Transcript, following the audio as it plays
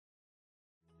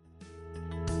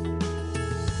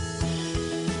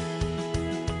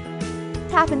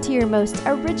tap into your most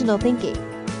original thinking,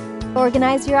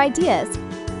 organize your ideas,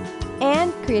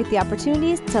 and create the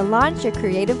opportunities to launch your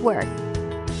creative work.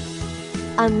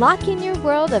 Unlocking your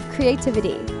world of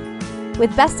creativity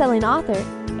with best-selling author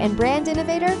and brand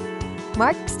innovator,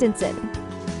 Mark Stinson.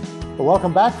 Well,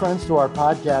 welcome back, friends, to our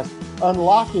podcast,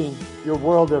 Unlocking Your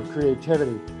World of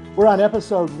Creativity. We're on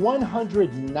episode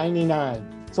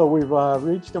 199. So we've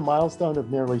reached a milestone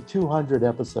of nearly 200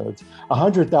 episodes,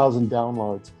 100,000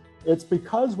 downloads. It's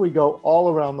because we go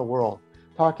all around the world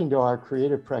talking to our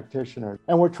creative practitioners.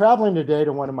 And we're traveling today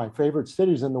to one of my favorite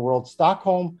cities in the world,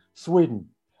 Stockholm, Sweden.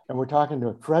 And we're talking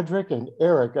to Fredrik and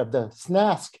Erik of the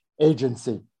Snask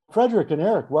Agency. Fredrik and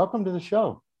Erik, welcome to the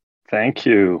show. Thank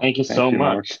you. Thank you so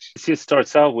much. It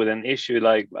starts out with an issue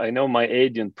like, I know my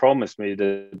agent promised me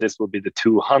that this would be the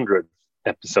 200th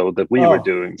episode that we were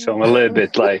doing. So I'm a little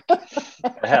bit like,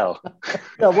 hell.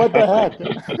 Yeah, what the heck?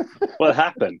 What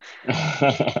happened?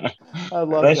 I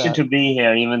love Pleasure that. to be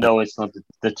here, even though it's not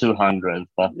the 200th.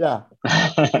 But Yeah.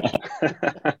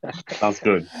 Sounds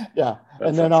good. Yeah.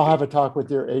 And then I'll have a talk with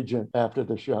your agent after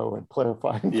the show and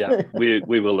clarify. Yeah, we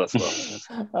will as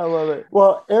well. I love it.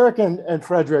 Well, Erik and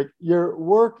Fredrik, your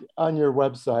work on your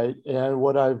website and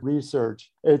what I've researched,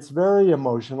 it's very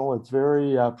emotional. It's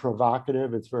very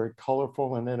provocative. It's very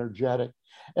colorful and energetic.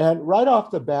 And right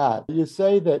off the bat, you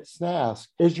say that Snask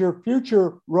is your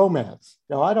future romance.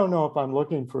 Now, I don't know if I'm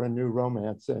looking for a new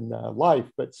romance in life,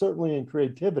 but certainly in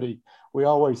creativity, we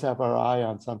always have our eye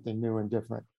on something new and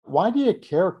different. Why do you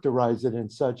characterize it in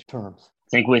such terms?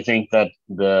 We think that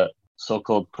the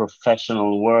so-called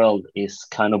professional world is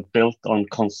kind of built on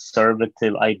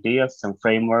conservative ideas and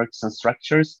frameworks and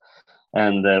structures.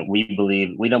 And we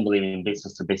don't believe in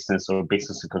business to business or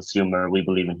business to consumer. We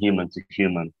believe in human to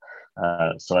human.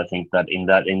 So I think that in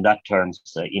that terms,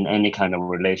 in any kind of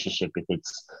relationship, if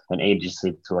it's an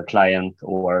agency to a client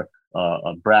or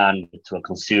a brand to a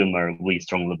consumer, we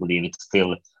strongly believe it's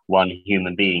still one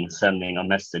human being sending a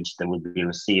message that will be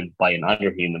received by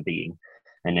another human being.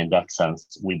 And in that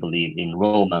sense, we believe in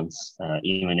romance,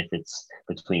 even if it's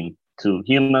between two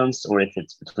humans or if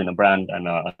it's between a brand and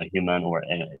a human or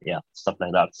stuff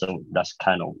like that. So that's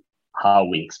kind of how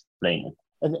we explain it.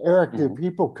 And Erik, do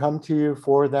people come to you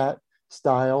for that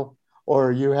style, or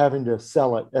are you having to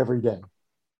sell it every day?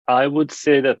 I would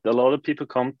say that a lot of people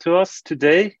come to us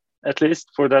today, at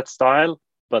least for that style,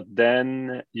 but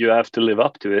then you have to live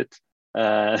up to it.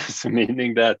 So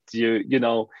meaning that you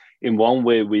know, in one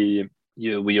way we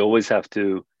always have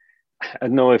to, I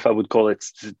don't know if I would call it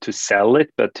to sell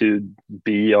it, but to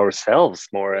be ourselves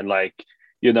more and like,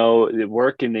 you know,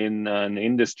 working in an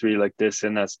industry like this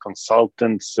and as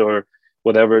consultants or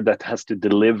whatever that has to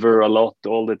deliver a lot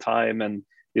all the time. And,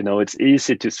 you know, it's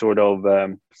easy to sort of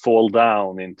fall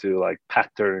down into like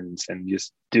patterns and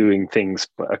just doing things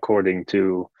according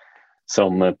to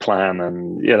some plan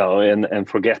and, you know, and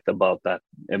forget about that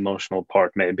emotional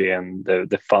part maybe and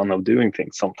the fun of doing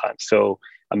things sometimes. So,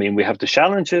 I mean, we have to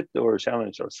challenge it or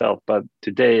challenge ourselves. But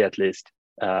today, at least,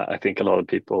 I think a lot of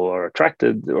people are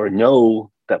attracted or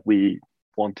know that we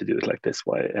want to do it like this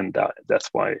way. And that's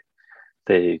why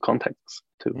they contact us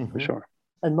too, for sure.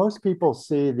 And most people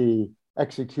see the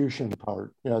execution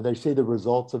part. You know, they see the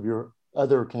results of your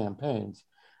other campaigns.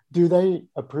 Do they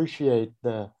appreciate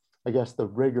the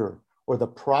rigor or the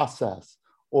process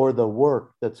or the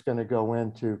work that's going to go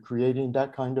into creating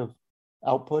that kind of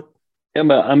output? Yeah,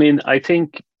 but I mean, I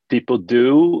think people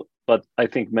do, but I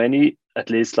think many, at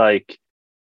least like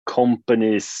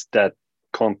companies that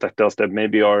contact us that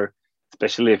maybe are,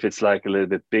 especially if it's like a little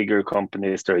bit bigger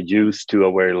companies that are used to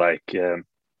a very like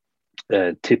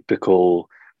typical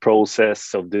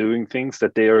process of doing things,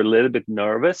 that they are a little bit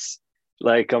nervous,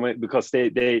 like, I mean, because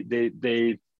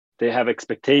they have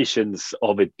expectations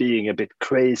of it being a bit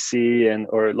crazy and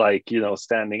or like, you know,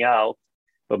 standing out,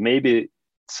 but maybe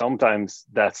sometimes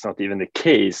that's not even the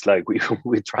case. Like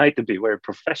we try to be very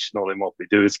professional in what we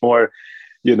do. It's more,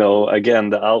 you know, again,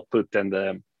 the output and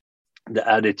the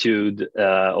attitude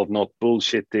of not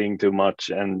bullshitting too much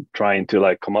and trying to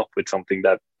like come up with something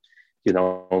that, you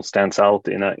know, stands out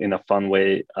in a fun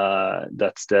way.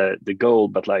 That's the goal.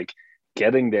 But like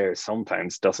getting there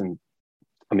sometimes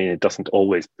it doesn't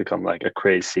always become like a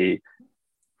crazy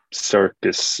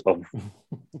circus of,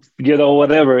 you know,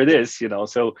 whatever it is, you know.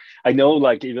 So I know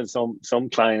like even some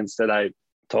clients that I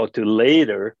talked to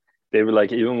later, they were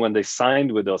like, even when they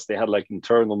signed with us, they had like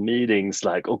internal meetings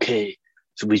like, okay,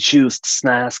 so we choose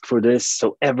Snask for this,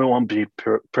 so everyone be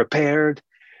prepared.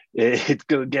 it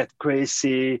could get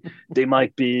crazy. They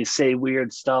might be say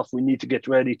weird stuff. We need to get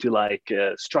ready to like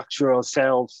structure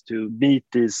ourselves to meet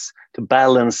this, to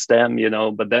balance them, you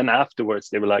know. But then afterwards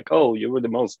they were like, oh, you were the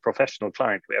most professional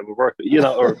client we ever worked with, you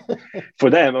know, or for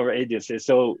them or agencies.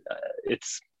 So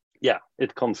it's, yeah,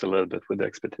 it comes a little bit with the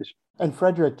expectation. And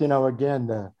Fredrik, you know, again,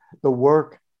 the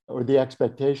work or the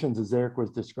expectations, as Eric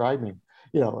was describing,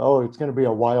 you know, oh, it's going to be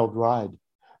a wild ride,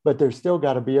 but there's still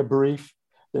got to be a brief.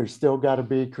 There's still got to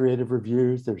be creative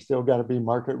reviews. There's still got to be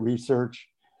market research.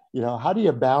 You know, how do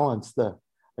you balance the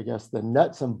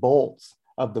nuts and bolts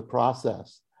of the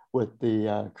process with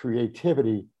the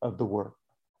creativity of the work?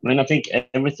 I mean, I think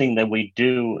everything that we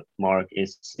do, Mark,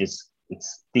 it's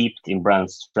steeped in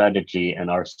brand strategy and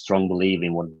our strong belief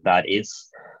in what that is.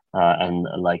 And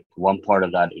like one part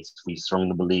of that is we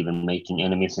strongly believe in making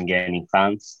enemies and gaining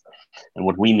fans. And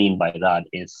what we mean by that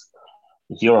is,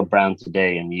 if you're a brand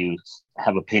today and you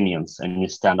have opinions and you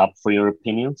stand up for your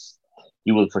opinions,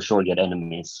 you will for sure get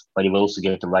enemies, but you will also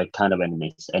get the right kind of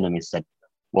enemies that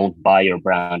won't buy your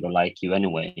brand or like you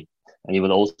anyway. And you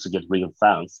will also get real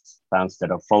fans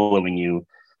that are following you,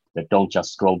 that don't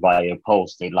just scroll by your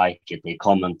post. They like it, they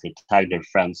comment, they tag their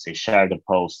friends, they share the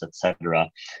post, etc.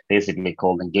 Basically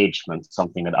called engagement,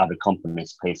 something that other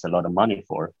companies pays a lot of money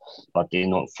for. But you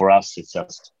know, for us, it's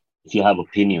just, if you have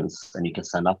opinions and you can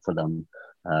stand up for them,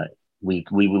 we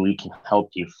can help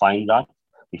you find that.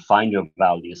 We find your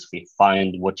values, we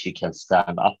find what you can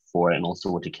stand up for and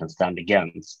also what you can stand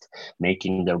against,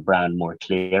 making their brand more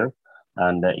clear.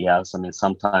 And yes, I mean,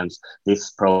 sometimes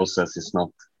this process is not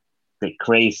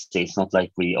crazy. It's not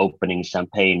like we opening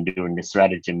champagne during the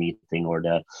strategy meeting or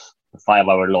the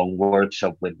 5-hour-long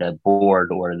workshop with the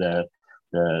board or the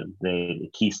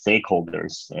key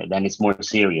stakeholders. Then it's more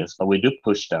serious, but we do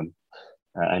push them.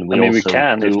 And we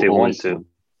can if they want to.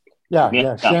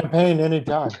 Yeah, champagne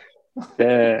anytime.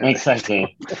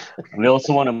 Exactly. We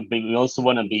also want to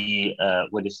be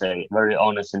very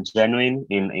honest and genuine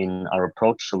in our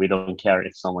approach. So we don't care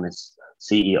if someone is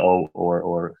CEO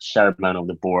or chairman of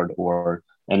the board or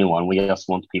anyone. We just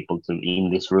want people to,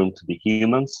 in this room, to be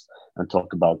humans and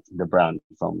talk about the brand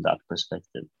from that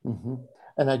perspective. Mm-hmm.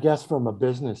 And I guess from a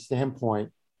business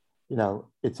standpoint, you know,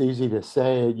 it's easy to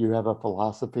say you have a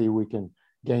philosophy, we can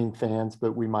gain fans,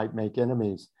 but we might make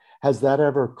enemies. Has that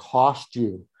ever cost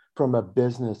you from a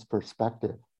business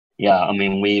perspective? Yeah, I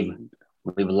mean, we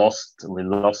lost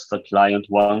a client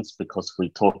once because we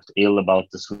talked ill about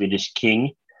the Swedish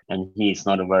king, and he's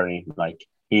not a very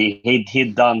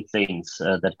he'd done things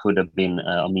that could have been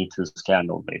a Me Too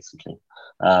scandal, basically.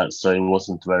 So it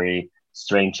wasn't very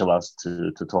strange of us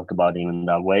to talk about him in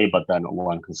that way. But then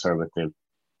one conservative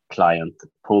client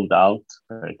pulled out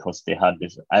because they had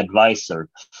this advisor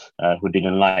who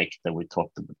didn't like that we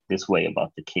talked this way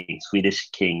about the king, Swedish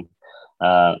king.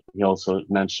 He also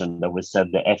mentioned that we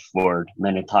said the F word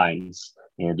many times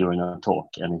during our talk,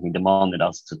 and he demanded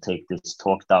us to take this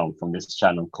talk down from this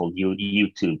channel called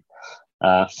YouTube.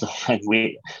 So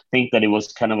we think that it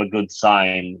was kind of a good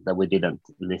sign that we didn't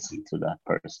listen to that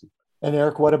person. And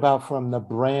Eric, what about from the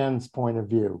brand's point of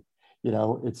view? You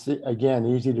know, it's, again,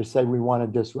 easy to say we want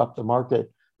to disrupt the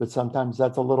market, but sometimes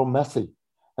that's a little messy.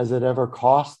 Has it ever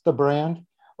cost the brand,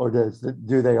 or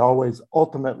do they always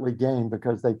ultimately gain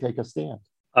because they take a stand?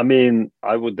 I mean,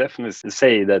 I would definitely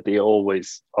say that they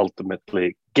always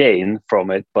ultimately gain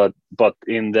from it, but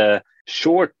in the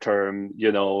short term,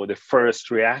 you know, the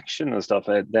first reaction and stuff,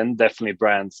 then definitely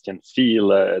brands can feel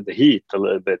the heat a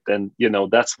little bit, and you know,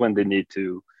 that's when they need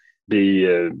to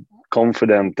be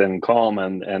confident and calm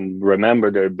and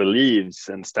remember their beliefs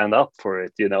and stand up for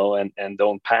it, you know, and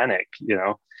don't panic, you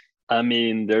know. I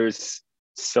mean, that's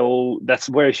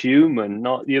where human,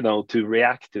 not, you know, to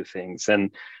react to things.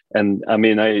 And I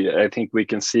mean, I think we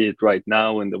can see it right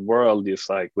now in the world, just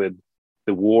like with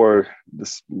the wars,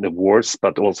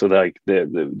 but also like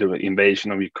the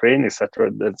invasion of Ukraine,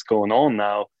 etc., that's going on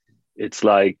now. It's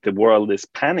like the world is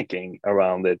panicking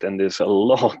around it, and there's a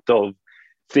lot of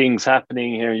things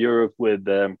happening here in Europe with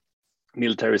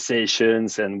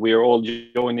militarizations, and we're all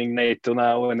joining NATO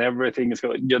now, and everything is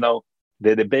going, you know,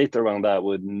 the debate around that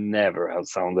would never have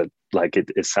sounded like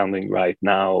it is sounding right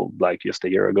now, like just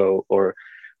a year ago or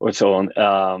so on,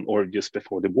 or just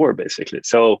before the war, basically.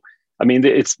 So, I mean,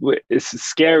 it's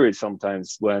scary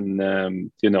sometimes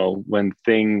when, you know, when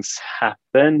things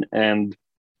happen and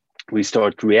we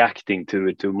start reacting to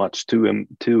it too much,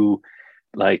 too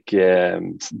like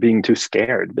being too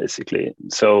scared, basically.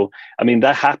 So I mean,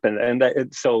 that happened, and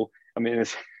I mean,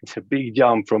 it's a big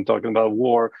jump from talking about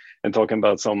war and talking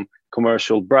about some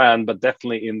commercial brand, but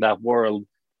definitely in that world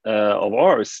of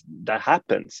ours that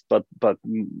happens, but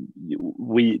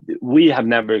we have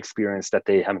never experienced that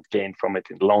they haven't gained from it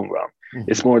in the long run.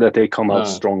 It's more that they come out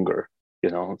stronger,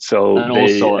 so and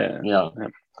they also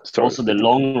also the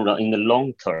long run, in the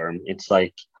long term, it's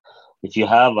like, if you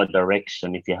have a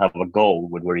direction, if you have a goal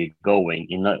with where you're going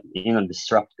in a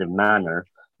disruptive manner,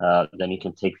 then you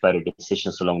can take better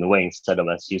decisions along the way, instead of,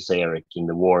 as you say, Eric, in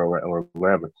the war or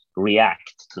wherever,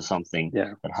 react to something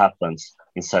that happens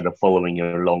instead of following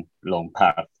your long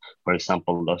path. For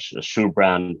example, a shoe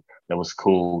brand that was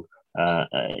cool,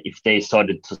 if they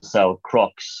started to sell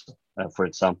Crocs, for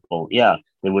example,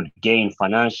 they would gain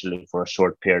financially for a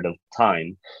short period of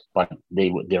time, but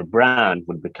their brand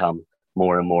would become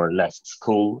more and more less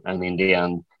cool, and in the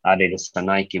end, Adidas and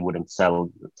Nike wouldn't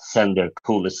send their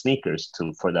coolest sneakers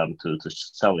for them to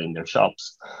sell in their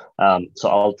shops. So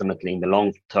ultimately, in the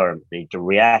long term, they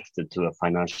reacted to a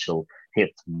financial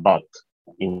hit, but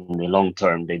in the long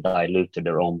term, they diluted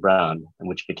their own brand,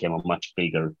 which became a much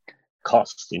bigger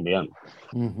cost in the end.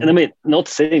 And I mean, not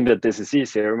saying that this is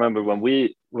easy. I remember when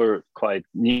we were quite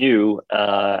new,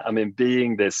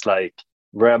 being this like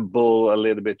rebel a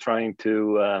little bit, trying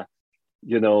to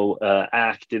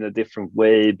act in a different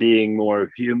way, being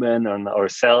more human on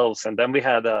ourselves. And then we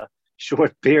had a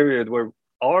short period where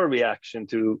our reaction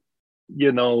to,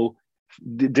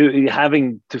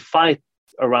 having to fight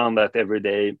around that every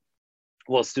day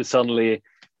was to suddenly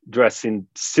dress in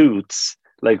suits,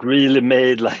 like really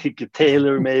made, like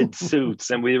tailor-made suits.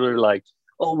 And we were like,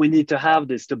 oh, we need to have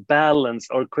this to balance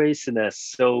our craziness.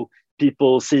 So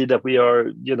people see that we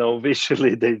are,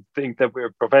 visually, they think that we're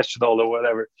professional or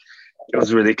whatever. It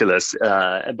was ridiculous,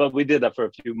 but we did that for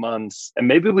a few months, and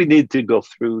maybe we need to go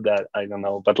through that. I don't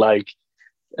know, but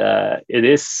it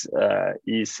is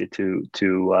easy to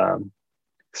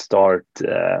start,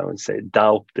 I would say,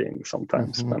 doubting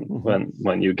sometimes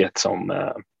when you get some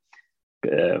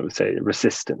say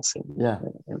resistance in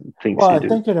things. Well, you I'm do.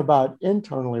 thinking about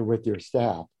internally with your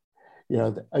staff.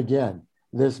 Again,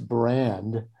 this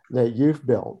brand that you've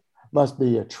built must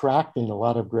be attracting a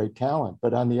lot of great talent.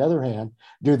 But on the other hand,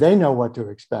 do they know what to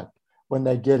expect when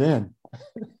they get in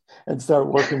and start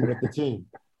working with the team?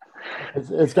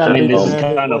 It's got to be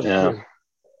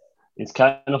it's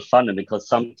kind of funny, because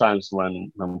sometimes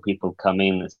when people come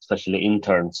in, especially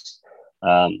interns,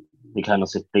 they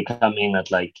come in at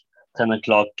like 10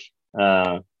 o'clock,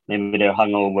 maybe they're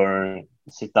hungover,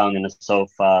 sit down in a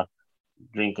sofa,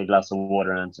 drink a glass of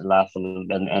water and laugh a little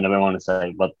bit, and everyone is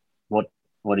like, but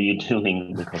what are you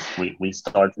doing? Because we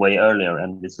start way earlier,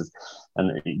 and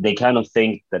they kind of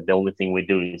think that the only thing we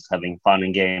do is having fun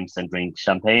and games and drink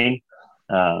champagne.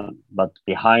 But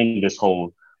behind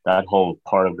that whole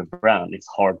part of the brand, it's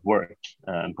hard work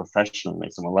and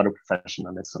professionalism, a lot of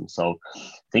professionalism. So I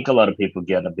think a lot of people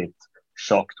get a bit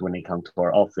shocked when they come to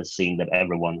our office, seeing that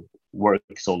everyone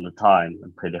works all the time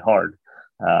and pretty hard.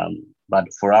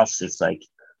 But for us, it's like,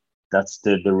 that's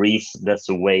the reason, that's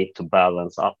a way to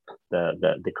balance up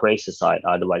the crazy side.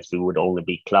 Otherwise, we would only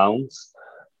be clowns.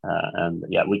 And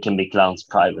we can be clowns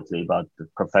privately, but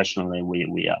professionally,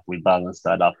 we balance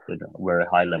that up with a very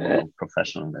high level of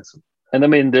professionalism. And I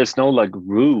mean, there's no like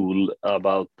rule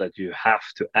about that you have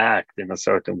to act in a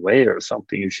certain way or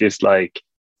something. It's just like,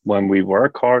 when we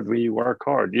work hard, we work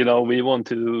hard. We want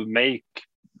to make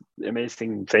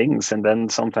amazing things, and then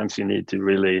sometimes you need to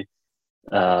really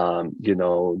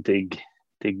dig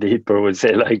deeper, would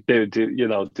say, like to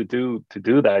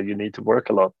do that you need to work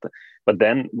a lot. But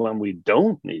then when we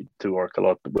don't need to work a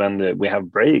lot, when we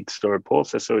have breaks or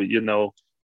pauses, or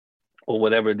or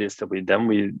whatever it is that we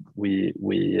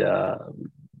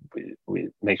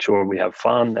make sure we have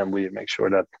fun, and we make sure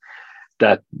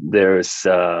that there's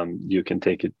you can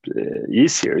take it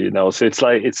easier, so it's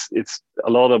like it's a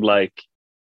lot of like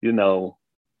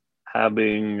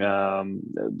having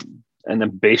an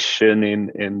ambition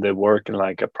in the work, and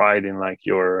like a pride in like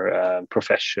your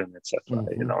profession, etc.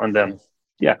 And then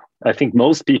I think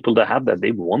most people that have that,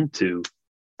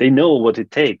 they know what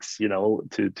it takes,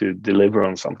 to deliver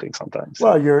on something sometimes.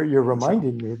 Well, you're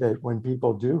reminding me that when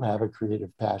people do have a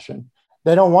creative passion,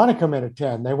 they don't want to come in at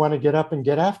 10. They want to get up and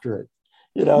get after it.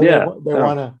 They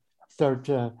want to start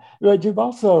but you've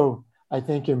also, I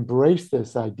think, embraced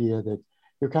this idea that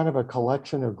you're kind of a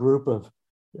collection or group of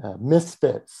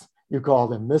misfits. You call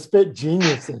them misfit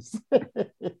geniuses.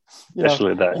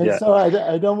 Especially that, and so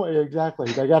I don't exactly.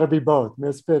 They got to be both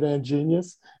misfit and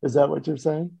genius. Is that what you're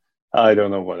saying? I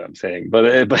don't know what I'm saying, but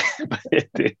it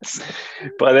is.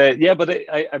 But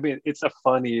I mean, it's a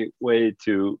funny way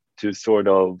to sort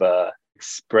of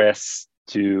express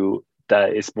to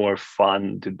that it's more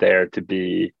fun to dare to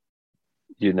be,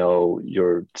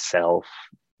 yourself,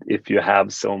 if you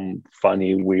have some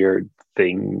funny, weird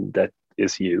thing that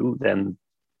is you, then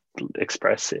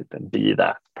express it and be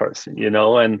that person,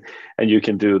 and you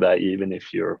can do that even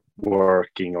if you're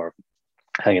working or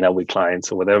hanging out with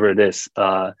clients or whatever it is.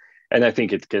 And I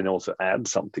think it can also add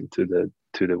something to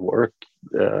the work,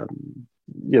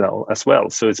 as well.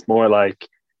 So it's more like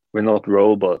we're not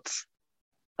robots.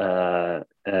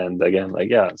 And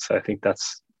again, so I think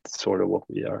that's sort of what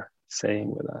we are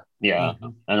saying with that. Yeah.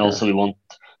 And also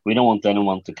we don't want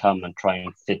anyone to come and try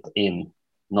and fit in,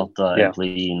 not the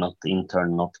employee, not the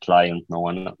intern, not client, no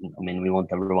one. I mean, we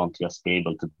want everyone to just be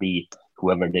able to be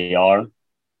whoever they are,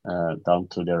 down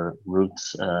to their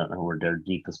roots, or their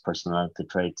deepest personality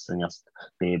traits, and just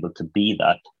be able to be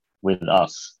that with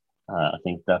us. I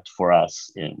think that for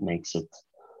us, it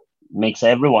makes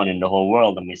everyone in the whole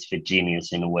world a misfit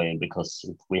genius in a way, because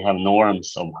we have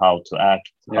norms of how to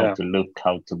act, how to look,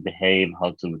 how to behave,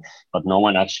 but no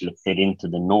one actually fit into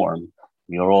the norm.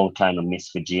 We are all kind of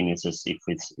misfit geniuses if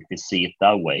we see it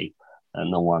that way,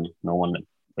 and no one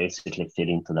basically fit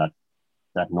into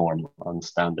that norm and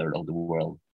standard of the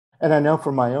world. And I know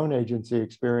from my own agency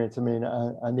experience, I mean,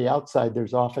 on the outside,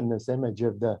 there's often this image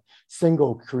of the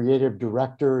single creative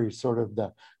director. He's sort of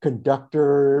the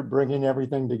conductor, bringing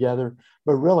everything together.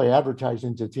 But really,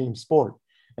 advertising is a team sport.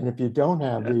 And if you don't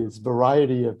have these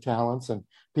variety of talents and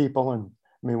people, and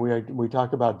I mean, we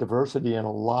talk about diversity in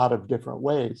a lot of different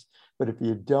ways. But if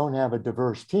you don't have a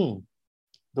diverse team,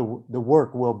 the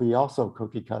work will be also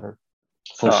cookie cutter.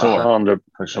 For sure.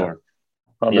 For sure.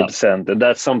 100%. And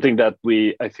that's something that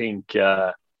I think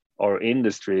our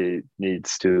industry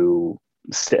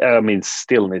still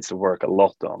needs to work a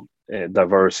lot on.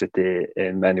 Diversity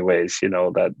in many ways,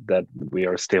 that we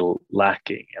are still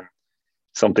lacking, and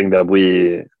something that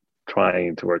we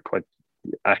trying to work quite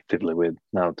actively with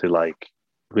now to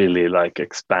really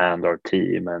expand our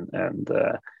team and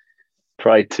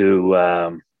try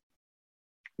to,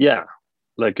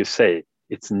 like you say,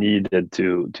 it's needed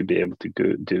to be able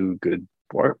to do good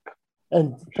work.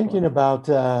 And thinking about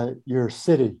your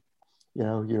city,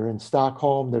 you're in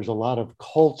Stockholm. There's a lot of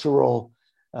cultural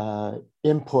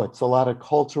inputs, a lot of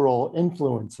cultural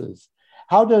influences.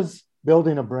 How does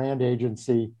building a brand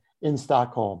agency in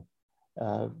Stockholm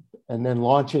and then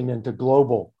launching into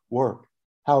global work,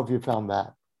 how have you found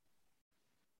that?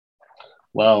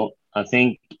 Well, I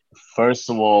think first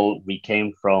of all, we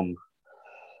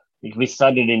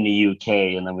studied in the UK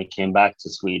and then we came back to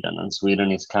Sweden, and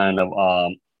Sweden is kind of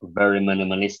very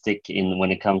minimalistic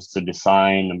when it comes to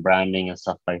design and branding and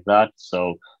stuff like that.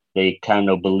 So they kind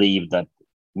of believe that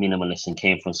minimalism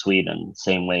came from Sweden,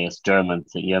 same way as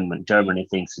Germany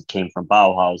thinks it came from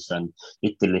Bauhaus, and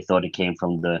Italy thought it came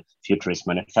from the Futurist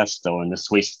Manifesto, and the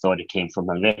Swiss thought it came from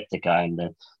Helvetica, and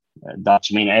the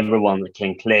Dutch, everyone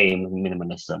can claim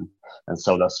minimalism, and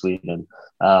so does Sweden.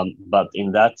 But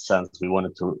in that sense, we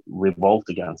wanted to revolt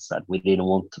against that. We didn't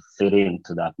want to fit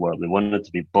into that world. We wanted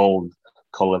to be bold,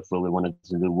 colorful. We wanted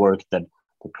to do work that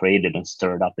created and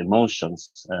stirred up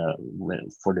emotions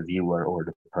for the viewer or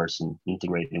the person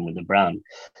integrating with the brand.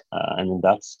 And in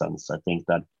that sense, I think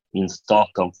that in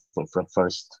Stockholm, for the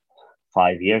first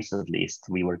 5 years at least,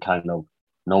 we were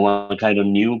no one kind of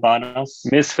knew about us.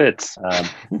 Misfits.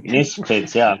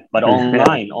 Misfits, yeah. But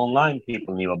online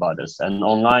people knew about us. And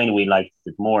online we liked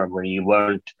it more, where you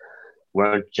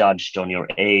weren't judged on your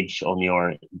age, on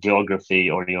your geography,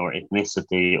 or your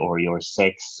ethnicity, or your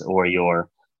sex, or your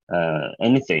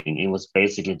anything. It was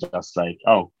basically just like,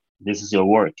 oh, this is your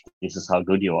work. This is how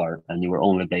good you are. And you were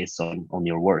only based on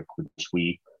your work, which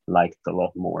we liked a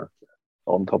lot more.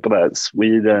 On top of that,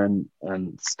 Sweden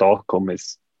and Stockholm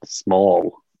is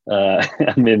small.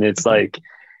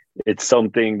 It's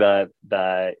something that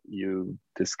you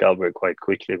discover quite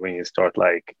quickly when you start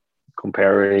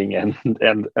comparing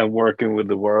and working with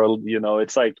the world.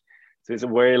 It's a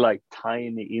very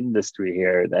tiny industry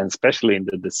here, and especially in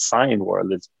the design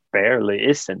world, it barely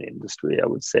is an industry, I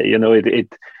would say.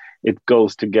 It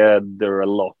goes together a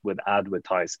lot with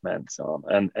advertisements,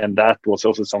 and that was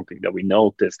also something that we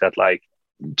noticed, that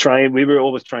we were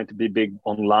always trying to be big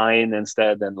online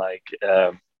instead, and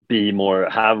we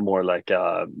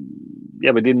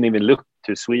didn't even look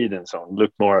to Sweden, so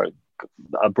look more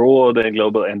abroad and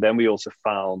global. And then we also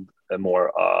found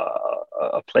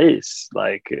a place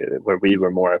where we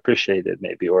were more appreciated,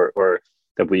 maybe, or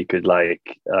that we could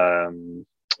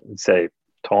say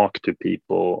talk to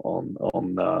people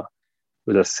on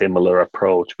with a similar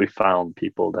approach. We found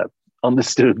people that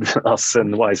understood us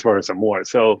and vice versa more.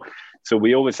 So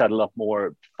we always had a lot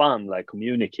more fun,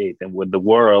 communicating with the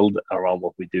world around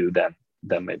what we do than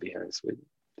maybe here in Sweden.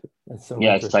 That's so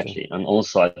exactly. And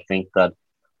also, I think that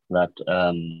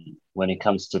when it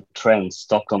comes to trends,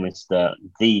 Stockholm is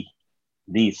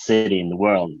the city in the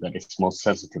world that is most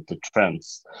sensitive to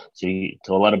trends. So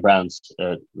to a lot of brands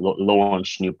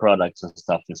launch new products and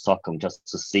stuff in Stockholm just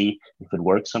to see if it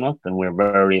works or not. And we're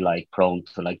very like prone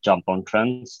to like jump on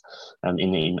trends. And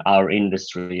in our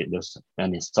industry,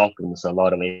 and in Stockholm, there's a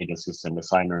lot of agencies and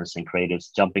designers and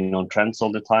creatives jumping on trends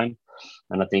all the time.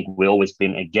 And I think we've always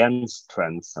been against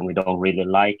trends, and we don't really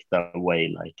like that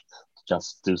way, like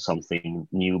just do something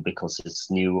new because it's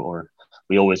new, or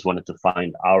we always wanted to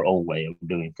find our own way of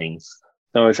doing things.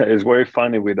 No, it's very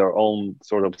funny with our own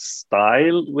sort of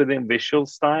style within visual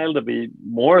style that we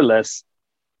more or less,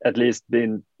 at least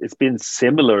it's been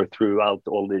similar throughout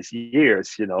all these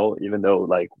years, you know, even though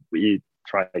like we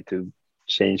try to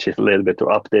change it a little bit or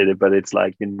update it, but it's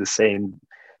like in the same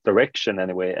direction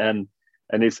anyway. And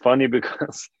it's funny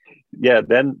because yeah,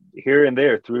 then here and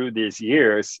there through these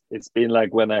years, it's been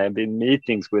like when I have been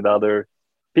meetings with other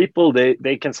people,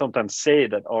 they can sometimes say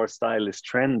that our style is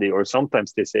trendy, or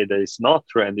sometimes they say that it's not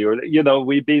trendy, or you know,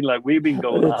 we've been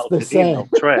going out in of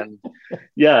trend.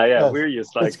 Yeah, yes. We're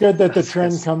just like, it's good that the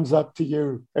trend comes up to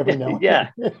you every now and yeah.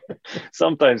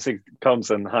 Sometimes it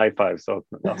comes and high fives us,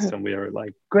 and we are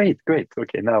like, great,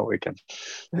 okay, now we can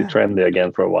be trendy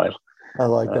again for a while. I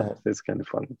like that. It's kind of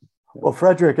fun. Well,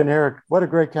 Fredrik and Erik, what a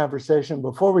great conversation.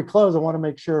 Before we close, I want to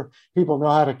make sure people know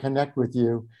how to connect with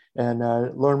you and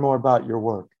learn more about your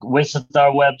work. Visit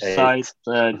our website,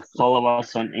 follow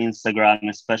us on Instagram,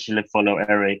 especially follow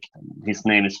Erik. His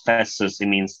name is Fessus. It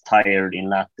means tired in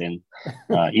Latin.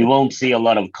 You won't see a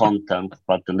lot of content,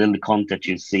 but the little content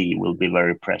you see will be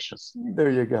very precious.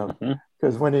 There you go.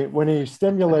 Because when he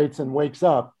stimulates and wakes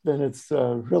up, then it's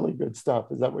really good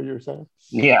stuff. Is that what you're saying?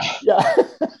 Yeah. Yeah.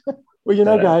 Well, you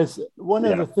know, guys, one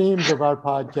of the themes of our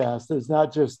podcast is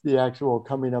not just the actual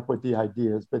coming up with the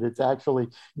ideas, but it's actually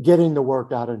getting the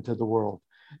work out into the world.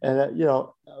 And, you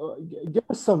know, give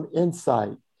us some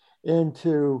insight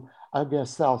into, I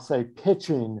guess I'll say,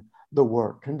 pitching the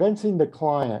work, convincing the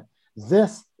client,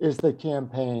 this is the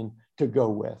campaign to go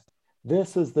with.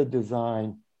 This is the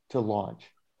design to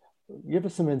launch. Give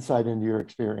us some insight into your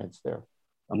experience there.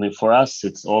 I mean, for us,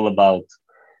 it's all about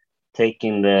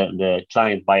taking the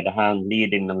client by the hand,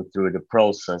 leading them through the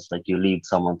process, like you lead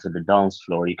someone to the dance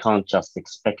floor. You can't just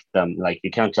expect them, like you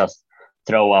can't just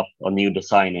throw up a new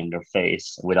design in their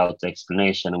face without the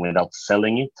explanation and without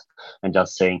selling it and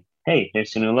just saying, hey,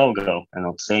 here's your new logo, and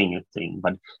not saying anything.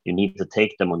 But you need to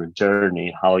take them on a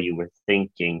journey, how you were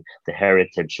thinking, the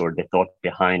heritage or the thought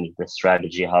behind the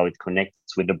strategy, how it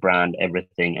connects with the brand,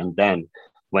 everything. And then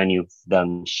when you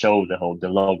then show the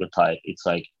logotype, it's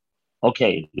like,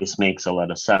 okay, this makes a lot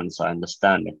of sense. I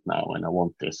understand it now, and I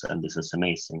want this, and this is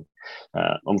amazing.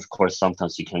 Of course,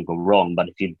 sometimes you can go wrong, but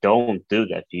if you don't do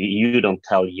that, you don't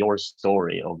tell your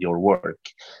story of your work,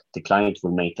 the client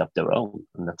will make up their own,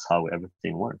 and that's how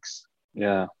everything works.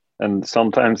 Yeah, and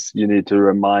sometimes you need to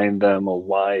remind them of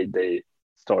why they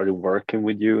started working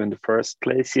with you in the first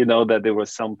place. You know, that there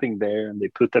was something there, and they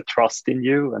put a trust in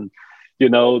you, and you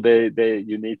know, they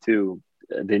need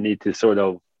to sort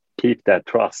of keep that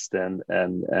trust and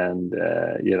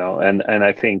you know, and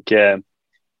I think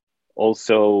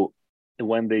also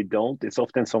when they don't, it's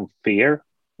often some fear.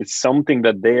 It's something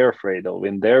that they're afraid of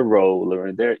in their role or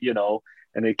in their, you know,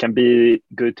 and it can be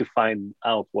good to find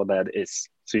out what that is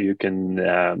so you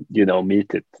can you know,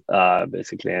 meet it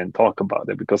basically and talk about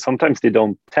it, because sometimes they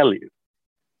don't tell you.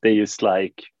 They just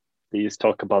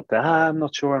talk about the I'm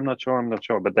not sure,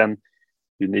 but then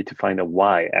you need to find a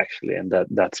why actually, and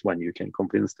that's when you can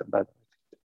convince them better.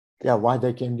 Yeah, why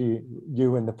they came to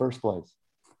you in the first place.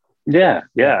 Yeah.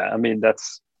 I mean,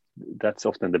 that's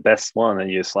often the best one, and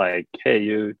you're just like, hey,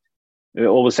 you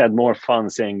always had more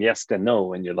fun saying yes than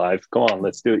no in your life. Come on,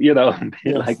 let's do it. You know,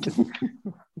 be like,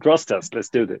 trust us, let's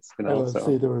do this. You know, let's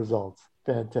see the results.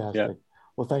 Fantastic. Yeah.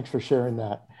 Well, thanks for sharing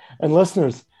that. And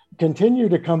listeners, continue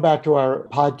to come back to our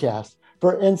podcast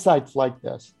for insights like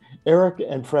this. Erik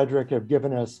and Fredrik have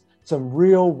given us some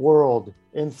real world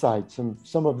insights,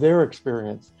 some of their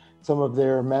experience, some of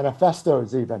their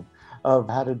manifestos even of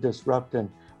how to disrupt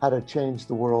and how to change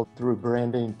the world through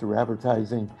branding, through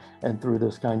advertising, and through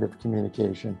this kind of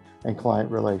communication and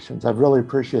client relations. I've really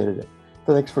appreciated it.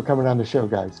 Thanks for coming on the show,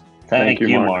 guys. Thank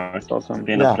you, Mark. It's awesome. It's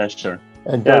been a pleasure.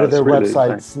 And go to their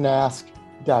website,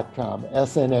 snask.com,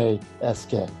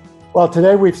 SNASK. Well,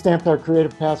 today we've stamped our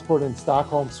creative passport in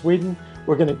Stockholm, Sweden.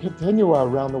 We're going to continue our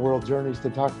around the world journeys to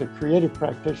talk to creative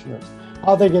practitioners,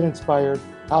 how they get inspired,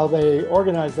 how they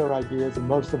organize their ideas, and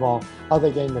most of all, how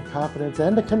they gain the confidence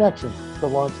and the connection to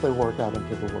launch their work out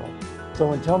into the world.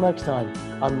 So until next time,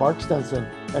 I'm Mark Stinson,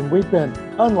 and we've been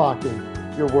unlocking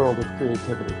your world of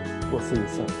creativity. We'll see you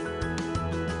soon.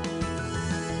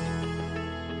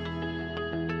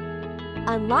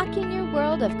 Unlocking Your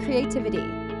World of Creativity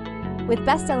with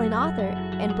best-selling author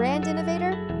and brand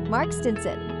innovator Mark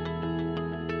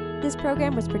Stinson. This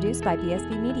program was produced by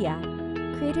BSB Media,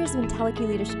 creators of IntelliKey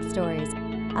Leadership Stories,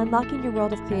 Unlocking Your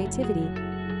World of Creativity,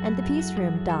 and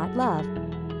thepeaceroom.love.